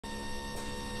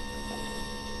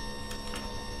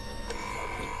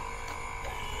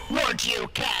Would you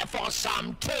care for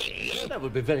some tea? That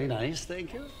would be very nice,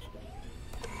 thank you.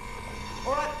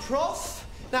 All right, Prof.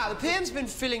 Now, the PM's been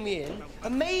filling me in.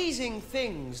 Amazing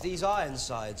things, these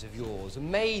Ironsides of yours.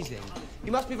 Amazing.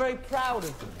 You must be very proud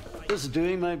of them. Just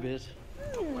doing my bit.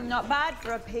 Not bad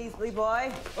for a Paisley boy.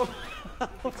 Oh,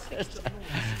 yes,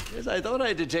 I thought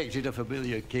I detected a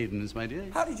familiar cadence, my dear.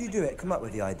 How did you do it? Come up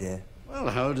with the idea? Well,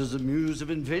 how does the muse of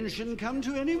invention come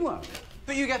to anyone?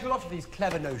 But you get a lot of these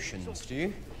clever notions, do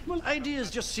you? Well,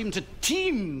 ideas just seem to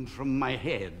teem from my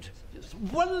head. Just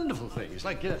wonderful things,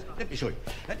 like, let me show you.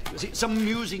 See, some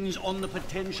musings on the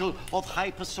potential of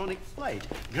hypersonic flight.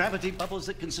 Gravity bubbles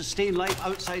that can sustain life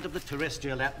outside of the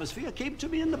terrestrial atmosphere came to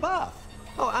me in the bath.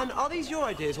 Oh, and are these your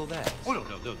ideas or theirs? Oh, no.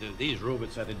 These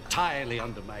robots are entirely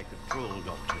under my control,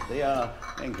 Doctor. They are,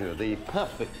 thank you, the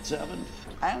perfect servant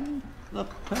and the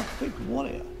perfect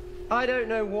warrior. I don't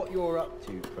know what you're up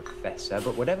to, Professor,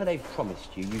 but whatever they've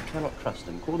promised you, you cannot trust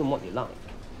them. Call them what you like.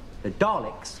 The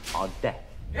Daleks are death.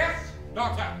 Yes,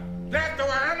 Doctor. Death to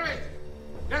our enemies.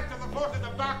 Death to the forces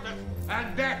of darkness.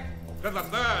 And death to the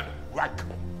Third Reich.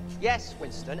 Yes,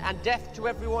 Winston, and death to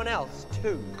everyone else,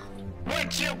 too.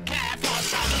 Would you care for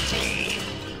some tea?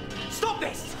 Stop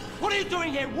this! What are you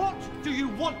doing here? What do you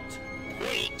want?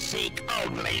 We seek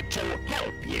only to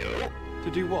help you. To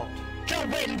do what? To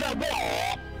win the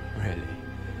war. Really?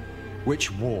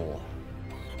 Which war?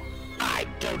 I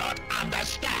do not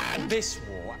understand. This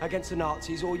war against the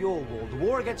Nazis or your war? The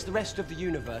war against the rest of the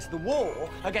universe? The war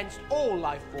against all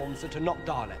life forms that are not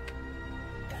Dalek?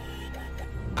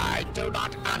 I do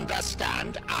not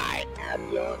understand. I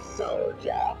am your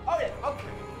soldier. Oh, yeah,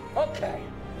 okay.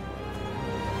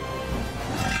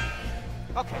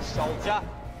 Okay, soldier.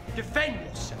 Defend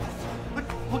yourself.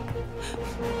 What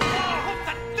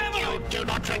the devil? You do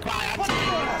not require What? tea.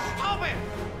 Stop it!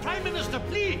 Prime Minister,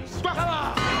 please! Stop! Come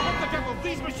on! What the devil?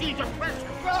 These machines are precious!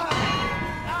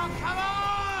 Now, come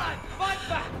on! Fight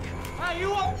back! You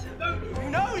want to...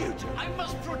 No, you do. I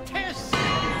must protest! What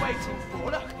are you waiting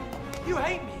for? Look, you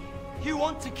hate me. You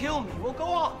want to kill me. Well, go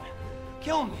on.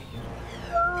 Kill me.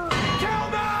 Kill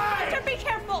me! Doctor, be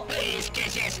careful! Please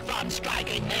desist from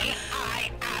striking me. I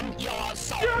am your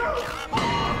soldier. You are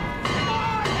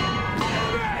my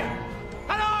enemy!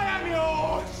 And I am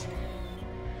yours!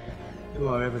 You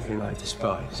are everything I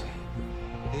despise.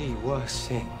 The worst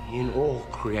thing in all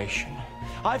creation.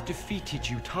 I've defeated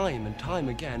you time and time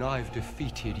again. I've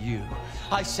defeated you.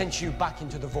 I sent you back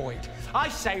into the void. I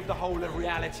saved the whole of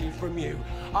reality from you.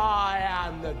 I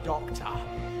am the Doctor.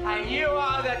 And you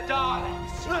are the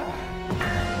Daleks.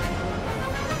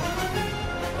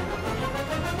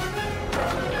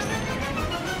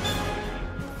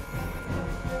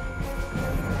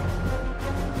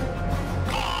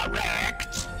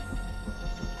 Correct.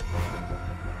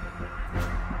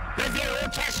 Review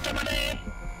testimony.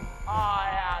 I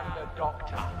am the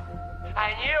Doctor.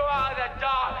 And you are the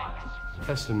Daleks.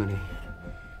 Testimony.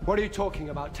 What are you talking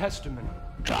about, testimony?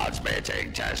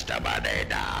 Transmitting testimony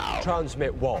now.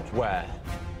 Transmit what? Where?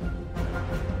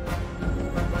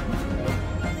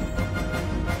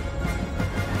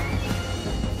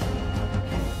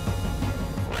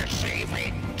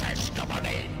 Receiving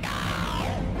testimony now.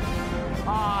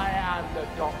 I am the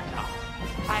Doctor.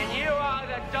 And you are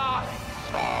the Daleks.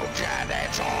 All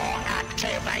janitor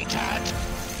activated.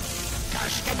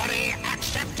 Testimony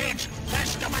accepted.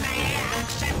 Testimony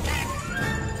accepted.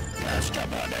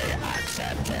 Testimony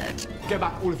accepted. Get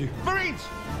back, all of you. Marines!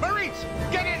 Marines!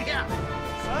 Get in here!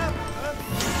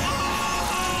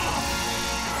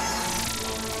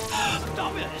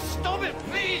 Stop it! Stop it,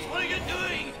 please! What are you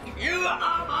doing? You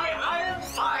are my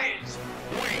Ironsides!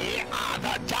 We are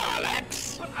the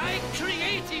Daleks! But I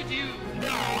created you!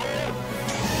 No!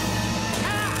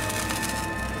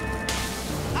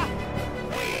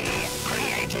 We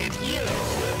created you!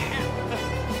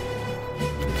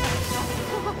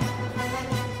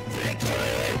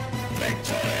 Victory!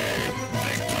 Victory!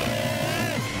 Victory!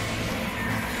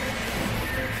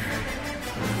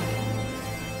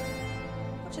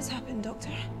 What just happened,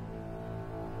 Doctor?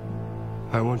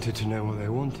 I wanted to know what they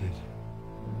wanted.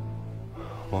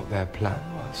 What their plan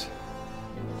was.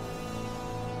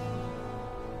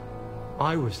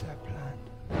 I was their plan.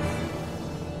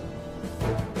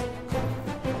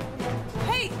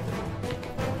 Hey!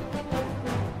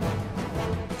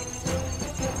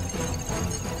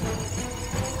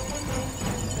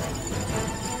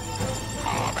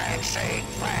 Commencing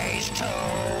phase 2.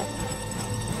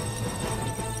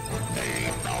 The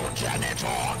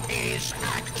progenitor is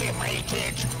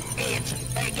activated. It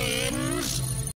begins.